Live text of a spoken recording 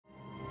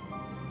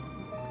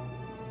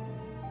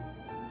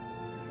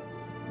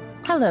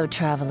Hello,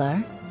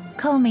 traveler.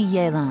 Call me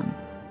Yelan.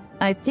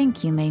 I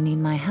think you may need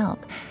my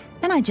help,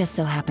 and I just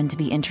so happen to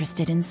be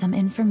interested in some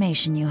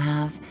information you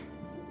have.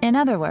 In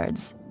other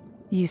words,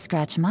 you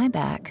scratch my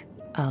back,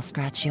 I'll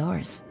scratch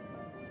yours.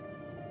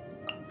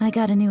 I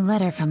got a new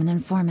letter from an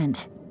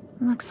informant.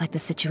 Looks like the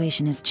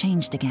situation has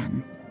changed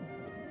again.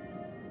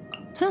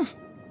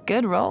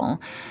 Good roll.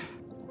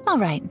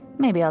 Alright,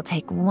 maybe I'll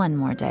take one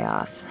more day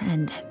off,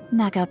 and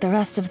knock out the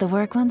rest of the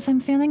work once I'm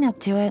feeling up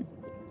to it.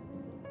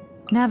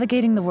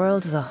 Navigating the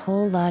world is a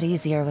whole lot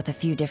easier with a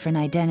few different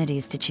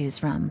identities to choose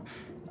from.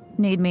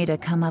 Need me to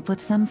come up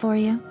with some for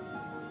you?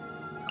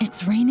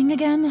 It's raining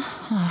again?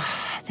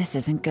 This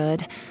isn't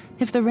good.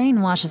 If the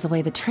rain washes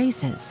away the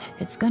traces,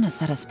 it's gonna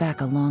set us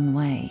back a long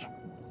way.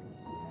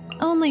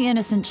 Only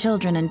innocent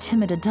children and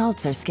timid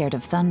adults are scared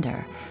of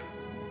thunder.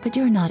 But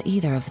you're not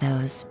either of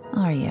those,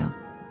 are you?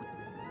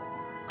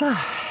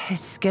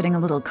 It's getting a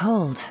little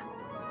cold.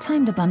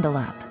 Time to bundle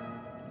up.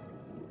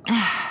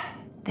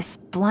 This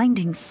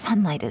blinding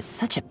sunlight is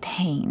such a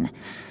pain.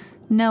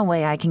 No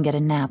way I can get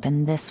a nap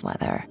in this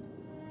weather.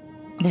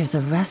 There's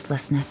a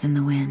restlessness in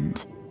the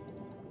wind.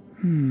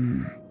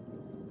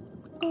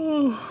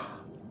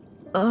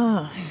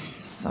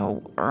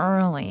 So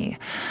early.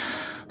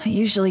 I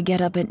usually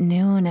get up at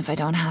noon if I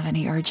don't have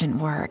any urgent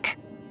work.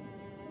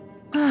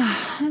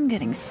 I'm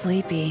getting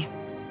sleepy.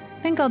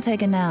 Think I'll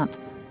take a nap.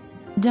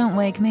 Don't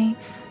wake me.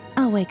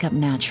 I'll wake up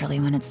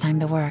naturally when it's time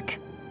to work.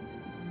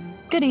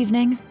 Good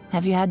evening.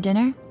 Have you had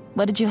dinner?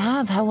 What did you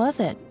have? How was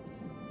it?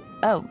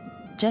 Oh,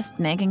 just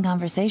making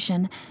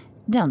conversation.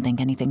 Don't think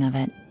anything of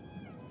it.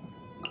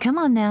 Come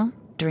on now.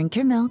 Drink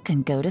your milk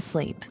and go to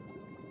sleep.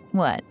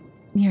 What?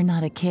 You're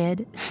not a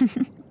kid?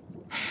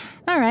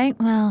 Alright,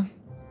 well,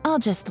 I'll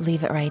just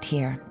leave it right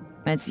here.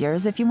 It's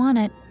yours if you want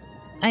it.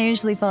 I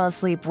usually fall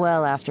asleep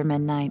well after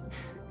midnight.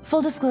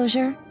 Full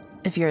disclosure,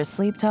 if you're a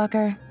sleep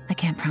talker, I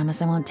can't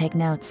promise I won't take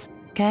notes,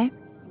 okay?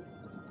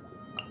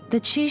 The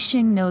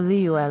Qixing know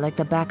Liyue like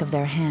the back of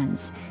their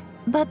hands,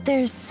 but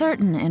there's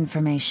certain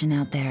information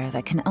out there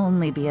that can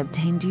only be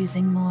obtained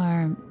using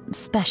more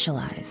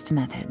specialized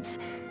methods.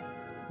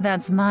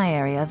 That's my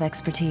area of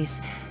expertise,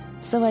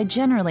 so I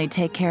generally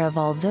take care of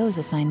all those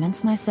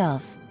assignments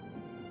myself.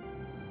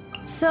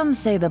 Some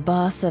say the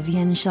boss of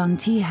Yenshan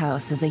Tea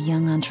House is a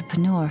young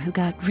entrepreneur who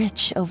got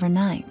rich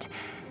overnight.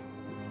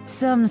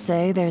 Some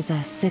say there's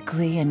a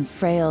sickly and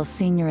frail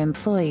senior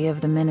employee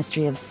of the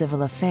Ministry of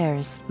Civil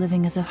Affairs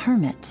living as a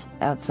hermit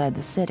outside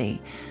the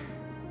city.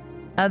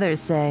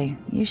 Others say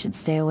you should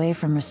stay away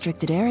from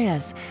restricted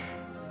areas,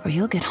 or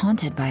you'll get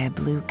haunted by a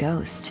blue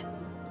ghost.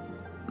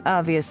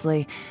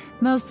 Obviously,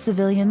 most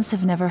civilians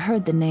have never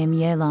heard the name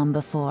Yelan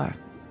before,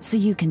 so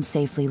you can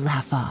safely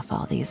laugh off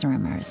all these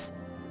rumors.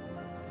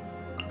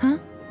 Huh?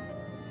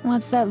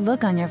 What's that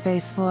look on your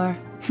face for?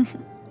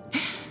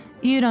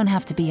 You don't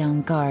have to be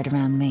on guard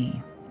around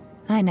me.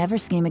 I never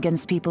scheme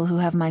against people who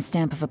have my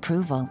stamp of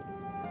approval.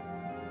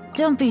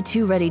 Don't be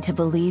too ready to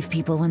believe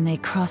people when they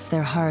cross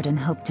their heart and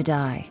hope to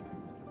die.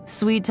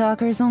 Sweet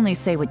talkers only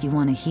say what you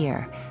want to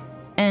hear.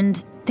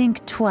 And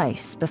think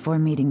twice before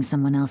meeting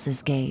someone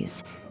else's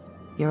gaze.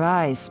 Your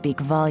eyes speak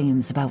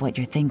volumes about what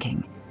you're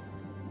thinking.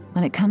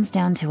 When it comes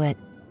down to it,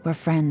 we're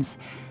friends.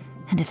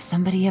 And if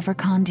somebody ever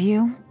conned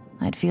you,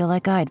 I'd feel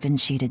like I'd been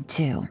cheated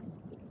too.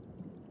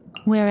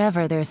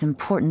 Wherever there's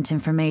important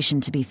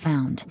information to be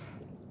found,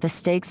 the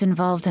stakes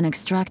involved in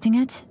extracting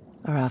it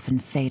are often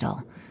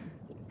fatal.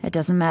 It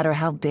doesn't matter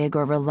how big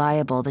or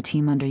reliable the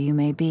team under you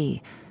may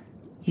be,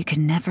 you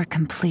can never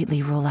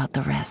completely rule out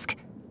the risk.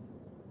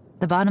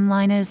 The bottom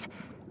line is,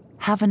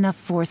 have enough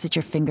force at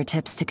your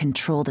fingertips to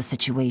control the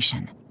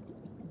situation.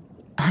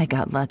 I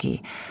got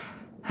lucky.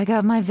 I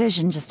got my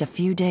vision just a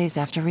few days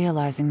after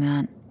realizing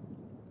that.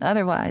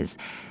 Otherwise,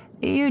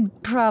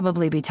 you'd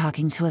probably be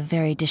talking to a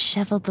very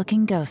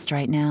disheveled-looking ghost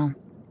right now.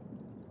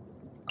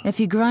 If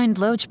you grind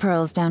loach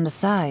pearls down to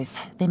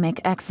size, they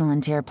make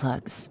excellent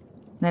earplugs.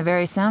 They're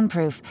very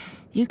soundproof.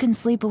 You can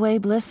sleep away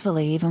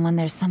blissfully even when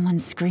there's someone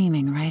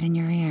screaming right in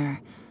your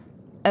ear.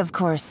 Of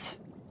course,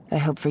 I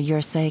hope for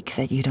your sake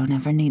that you don't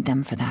ever need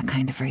them for that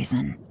kind of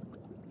reason.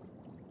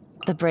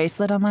 The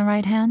bracelet on my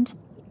right hand?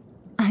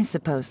 I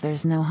suppose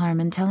there's no harm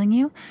in telling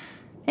you.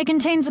 It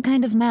contains a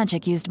kind of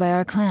magic used by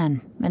our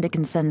clan, and it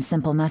can send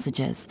simple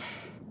messages.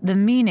 The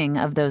meaning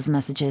of those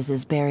messages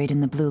is buried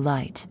in the blue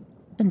light,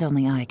 and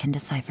only I can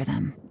decipher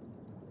them.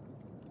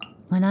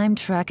 When I'm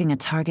tracking a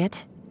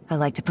target, I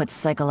like to put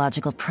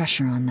psychological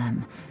pressure on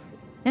them.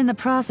 In the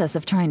process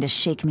of trying to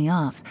shake me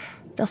off,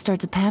 they'll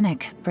start to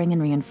panic, bring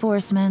in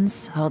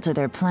reinforcements, alter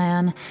their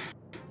plan.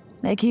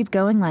 They keep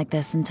going like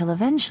this until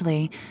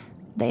eventually,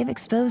 they've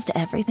exposed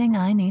everything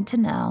I need to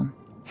know.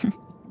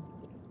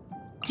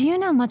 Do you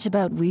know much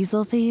about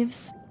weasel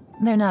thieves?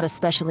 They're not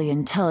especially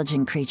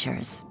intelligent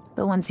creatures,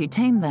 but once you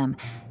tame them,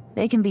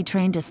 they can be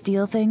trained to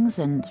steal things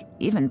and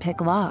even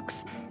pick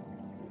locks.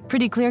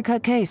 Pretty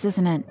clear-cut case,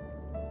 isn't it?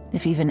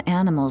 If even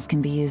animals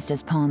can be used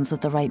as pawns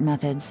with the right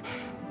methods,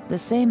 the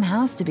same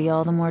has to be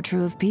all the more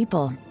true of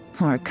people,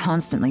 who are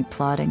constantly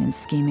plotting and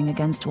scheming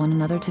against one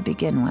another to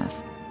begin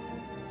with.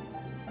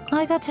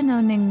 I got to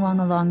know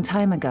Ningguang a long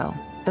time ago,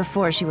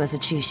 before she was a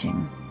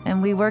Qixing,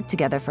 and we worked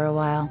together for a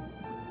while.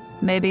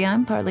 Maybe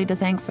I'm partly to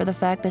thank for the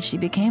fact that she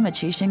became a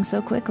Qixing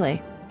so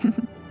quickly.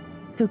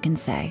 Who can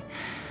say?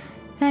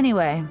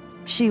 Anyway,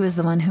 she was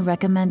the one who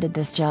recommended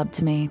this job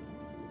to me.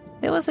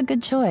 It was a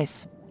good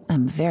choice.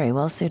 I'm very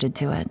well suited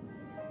to it.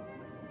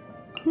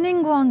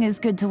 Ningguang is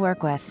good to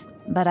work with,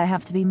 but I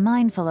have to be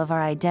mindful of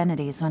our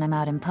identities when I'm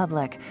out in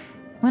public.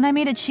 When I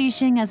meet a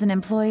Qixing as an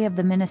employee of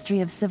the Ministry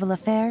of Civil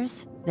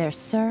Affairs, they're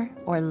sir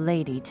or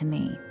lady to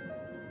me.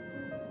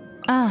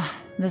 Ah,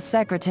 the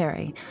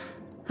secretary.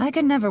 I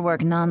could never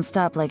work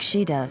non-stop like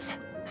she does.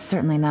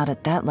 Certainly not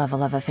at that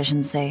level of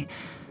efficiency.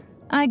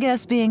 I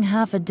guess being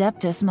half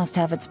Adeptus must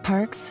have its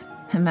perks.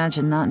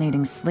 Imagine not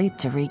needing sleep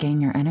to regain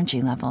your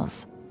energy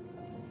levels.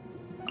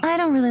 I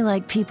don't really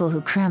like people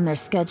who cram their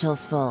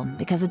schedules full,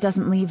 because it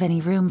doesn't leave any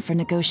room for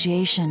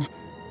negotiation.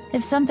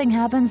 If something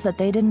happens that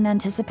they didn't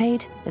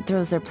anticipate, it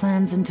throws their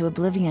plans into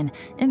oblivion,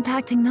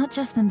 impacting not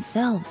just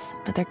themselves,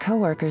 but their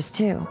coworkers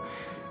too.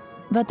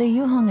 But the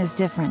Yuhong is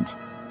different.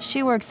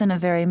 She works in a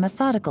very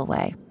methodical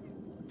way.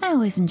 I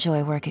always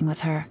enjoy working with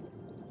her.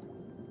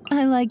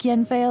 I like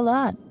Yanfei a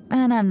lot,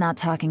 and I'm not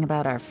talking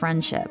about our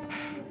friendship.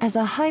 As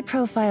a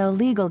high-profile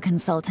legal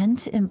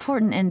consultant,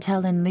 important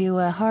intel in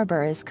Liyue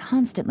Harbor is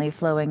constantly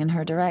flowing in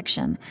her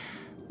direction.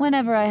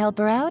 Whenever I help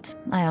her out,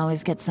 I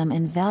always get some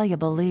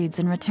invaluable leads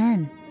in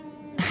return.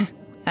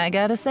 I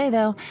gotta say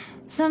though,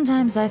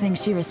 sometimes I think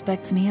she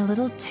respects me a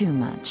little too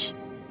much.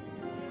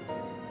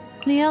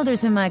 The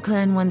elders in my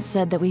clan once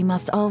said that we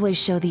must always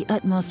show the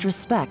utmost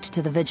respect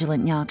to the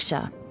vigilant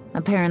Yaksha.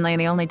 Apparently,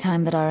 the only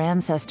time that our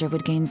ancestor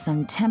would gain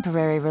some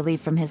temporary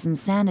relief from his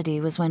insanity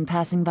was when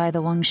passing by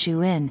the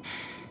Wangshu Inn.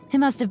 It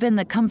must have been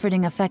the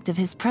comforting effect of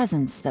his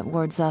presence that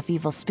wards off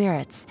evil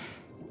spirits.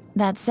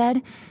 That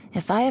said,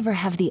 if I ever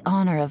have the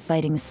honor of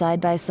fighting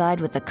side by side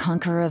with the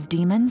conqueror of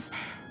demons,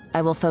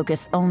 I will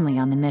focus only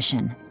on the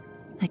mission.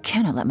 I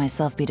cannot let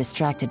myself be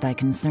distracted by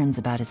concerns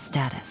about his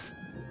status.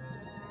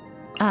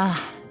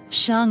 Ah,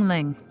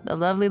 Xiangling, the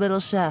lovely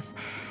little chef.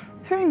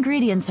 Her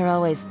ingredients are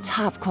always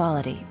top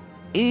quality,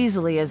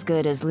 easily as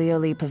good as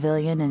Lioli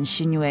Pavilion and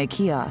Xinyue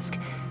Kiosk.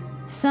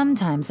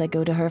 Sometimes I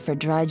go to her for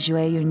dried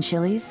Jueyun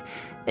chilies.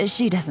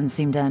 She doesn't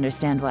seem to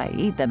understand why I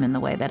eat them in the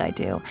way that I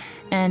do,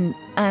 and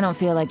I don't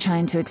feel like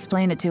trying to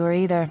explain it to her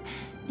either.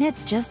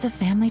 It's just a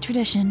family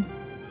tradition.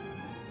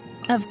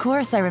 Of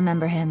course I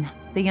remember him,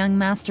 the young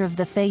master of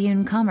the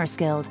Feiyun Commerce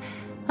Guild.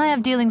 I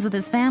have dealings with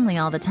his family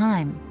all the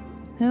time.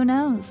 Who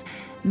knows?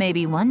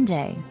 Maybe one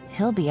day,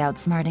 he'll be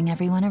outsmarting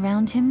everyone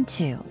around him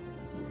too.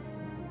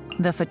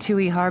 The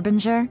Fatui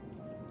Harbinger?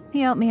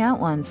 He helped me out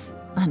once,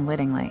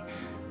 unwittingly.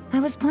 I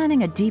was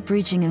planning a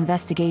deep-reaching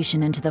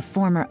investigation into the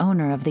former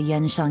owner of the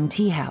Yanshang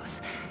Tea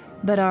House,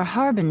 but our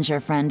Harbinger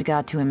friend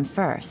got to him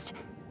first.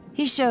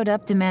 He showed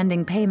up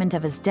demanding payment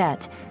of his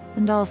debt,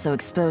 and also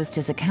exposed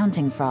his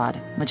accounting fraud,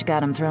 which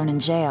got him thrown in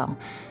jail.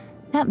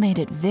 That made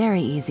it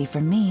very easy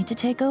for me to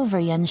take over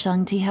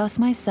Yanshang Tea House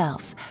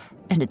myself,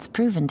 and it's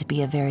proven to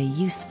be a very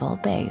useful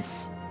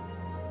base.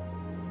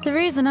 The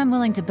reason I'm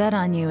willing to bet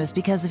on you is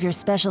because of your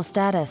special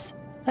status.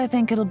 I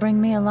think it'll bring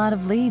me a lot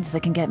of leads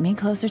that can get me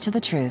closer to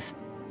the truth.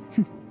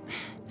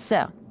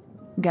 So,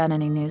 got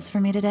any news for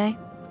me today?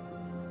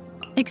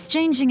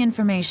 Exchanging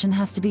information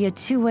has to be a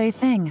two-way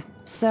thing,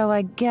 so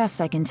I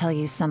guess I can tell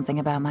you something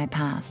about my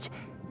past.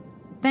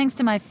 Thanks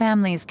to my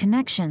family's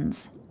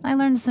connections, I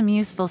learned some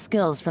useful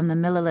skills from the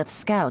Millilith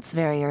Scouts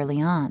very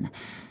early on.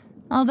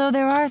 Although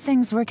there are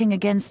things working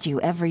against you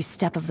every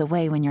step of the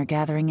way when you're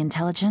gathering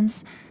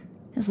intelligence,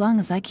 as long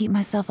as I keep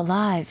myself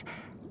alive,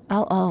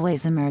 I'll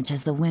always emerge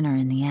as the winner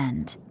in the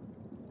end.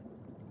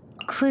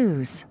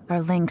 Clues are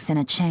links in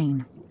a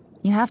chain.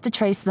 You have to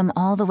trace them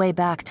all the way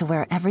back to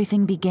where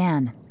everything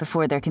began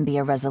before there can be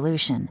a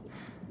resolution.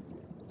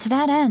 To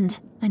that end,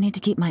 I need to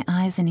keep my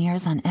eyes and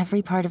ears on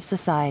every part of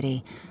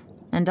society,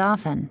 and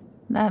often,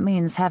 that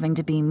means having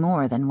to be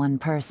more than one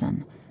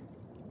person.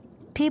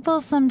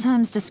 People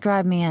sometimes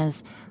describe me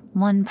as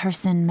one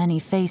person, many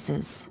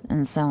faces,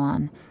 and so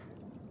on.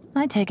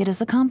 I take it as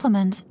a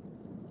compliment.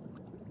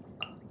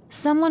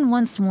 Someone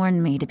once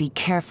warned me to be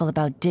careful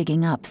about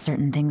digging up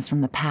certain things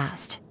from the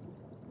past.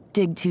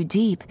 Dig too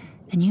deep,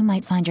 and you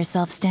might find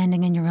yourself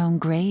standing in your own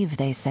grave,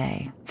 they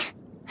say.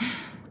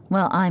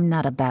 Well, I'm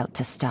not about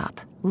to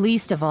stop,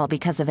 least of all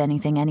because of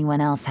anything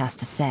anyone else has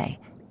to say.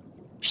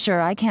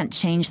 Sure, I can't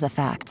change the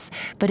facts,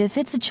 but if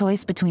it's a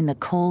choice between the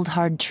cold,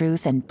 hard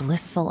truth and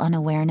blissful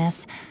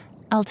unawareness,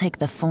 I'll take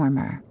the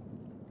former.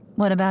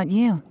 What about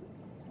you?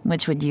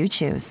 Which would you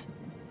choose?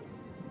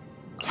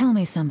 Tell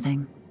me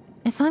something.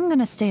 If I'm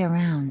gonna stay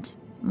around,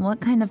 what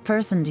kind of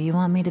person do you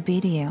want me to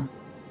be to you?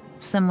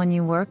 Someone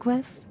you work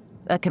with?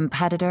 A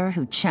competitor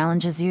who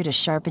challenges you to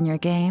sharpen your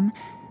game?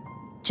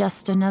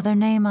 Just another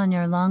name on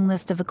your long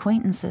list of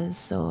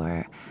acquaintances,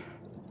 or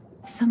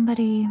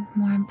somebody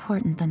more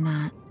important than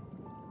that?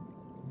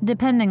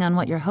 Depending on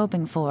what you're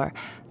hoping for,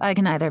 I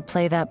can either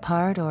play that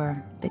part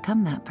or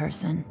become that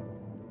person.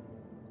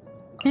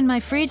 In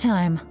my free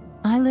time,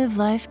 I live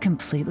life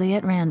completely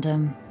at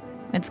random.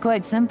 It's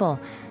quite simple.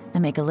 I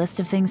make a list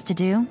of things to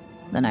do,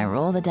 then I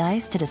roll the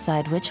dice to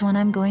decide which one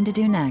I'm going to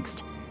do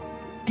next.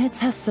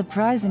 It's a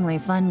surprisingly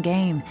fun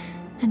game,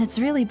 and it's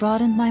really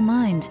broadened my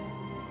mind.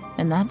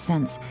 In that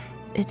sense,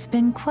 it's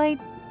been quite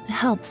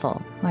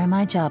helpful where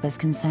my job is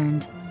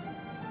concerned.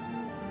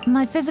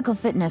 My physical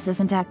fitness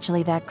isn't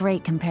actually that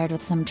great compared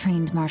with some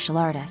trained martial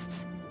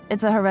artists.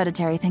 It's a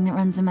hereditary thing that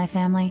runs in my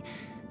family,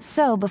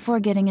 so before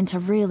getting into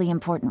really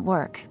important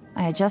work,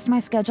 I adjust my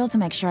schedule to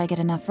make sure I get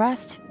enough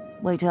rest,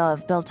 wait till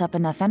I've built up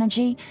enough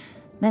energy,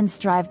 then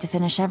strive to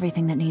finish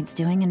everything that needs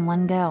doing in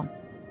one go.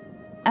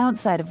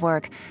 Outside of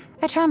work,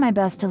 I try my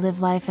best to live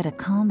life at a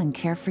calm and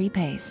carefree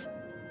pace,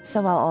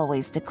 so I'll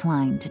always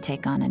decline to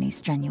take on any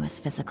strenuous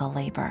physical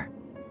labor.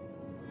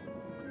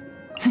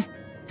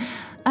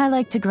 I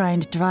like to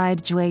grind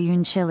dried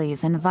Jueyun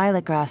chilies and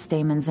violet grass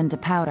stamens into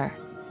powder,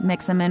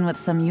 mix them in with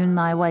some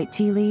Yunlai white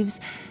tea leaves,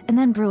 and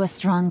then brew a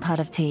strong pot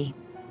of tea.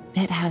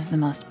 It has the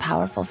most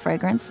powerful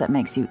fragrance that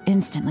makes you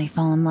instantly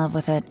fall in love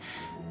with it.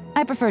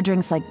 I prefer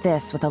drinks like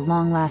this with a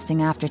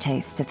long-lasting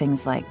aftertaste to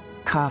things like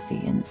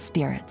coffee and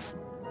spirits.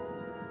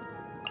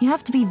 You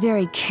have to be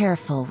very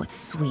careful with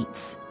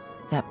sweets.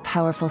 That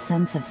powerful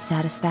sense of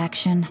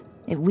satisfaction,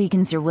 it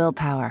weakens your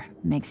willpower,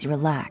 makes you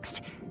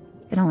relaxed.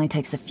 It only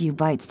takes a few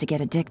bites to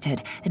get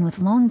addicted, and with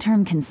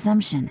long-term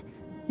consumption,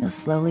 you'll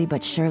slowly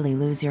but surely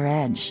lose your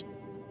edge.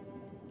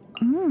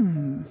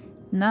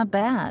 Not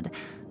bad.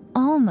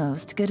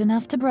 Almost good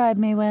enough to bribe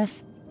me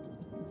with.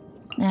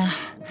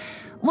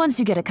 Once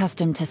you get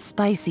accustomed to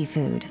spicy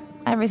food,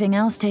 everything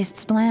else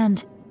tastes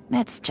bland.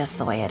 It's just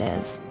the way it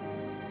is.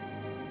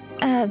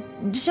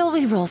 Shall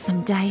we roll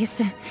some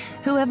dice?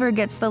 Whoever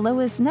gets the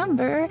lowest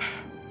number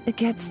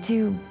gets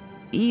to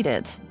eat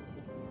it.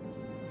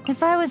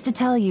 If I was to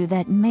tell you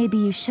that maybe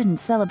you shouldn't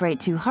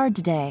celebrate too hard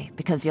today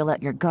because you'll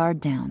let your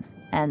guard down,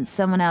 and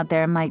someone out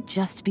there might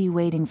just be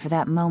waiting for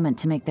that moment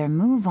to make their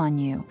move on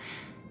you,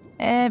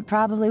 it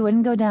probably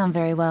wouldn't go down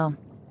very well.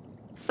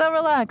 So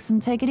relax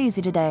and take it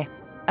easy today.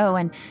 Oh,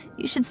 and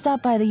you should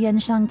stop by the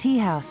Genshin tea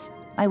house.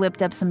 I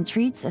whipped up some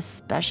treats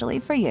especially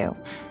for you.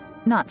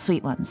 Not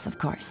sweet ones, of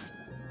course.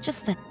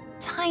 Just the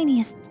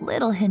tiniest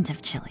little hint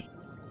of chili.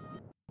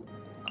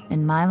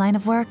 In my line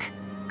of work,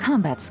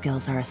 combat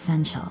skills are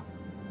essential.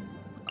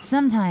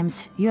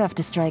 Sometimes, you have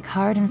to strike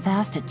hard and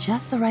fast at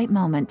just the right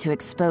moment to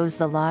expose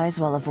the lies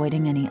while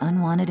avoiding any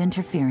unwanted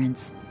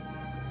interference.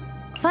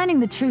 Finding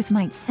the truth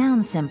might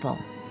sound simple,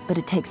 but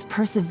it takes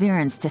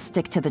perseverance to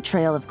stick to the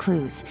trail of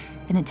clues,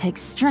 and it takes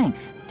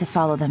strength to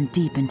follow them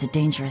deep into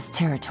dangerous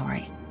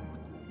territory.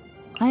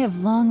 I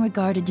have long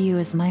regarded you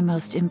as my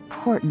most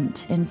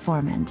important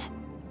informant.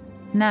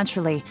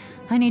 Naturally,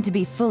 I need to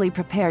be fully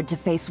prepared to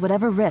face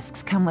whatever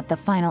risks come with the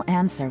final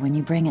answer when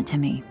you bring it to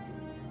me.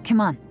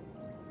 Come on.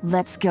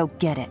 Let's go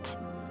get it.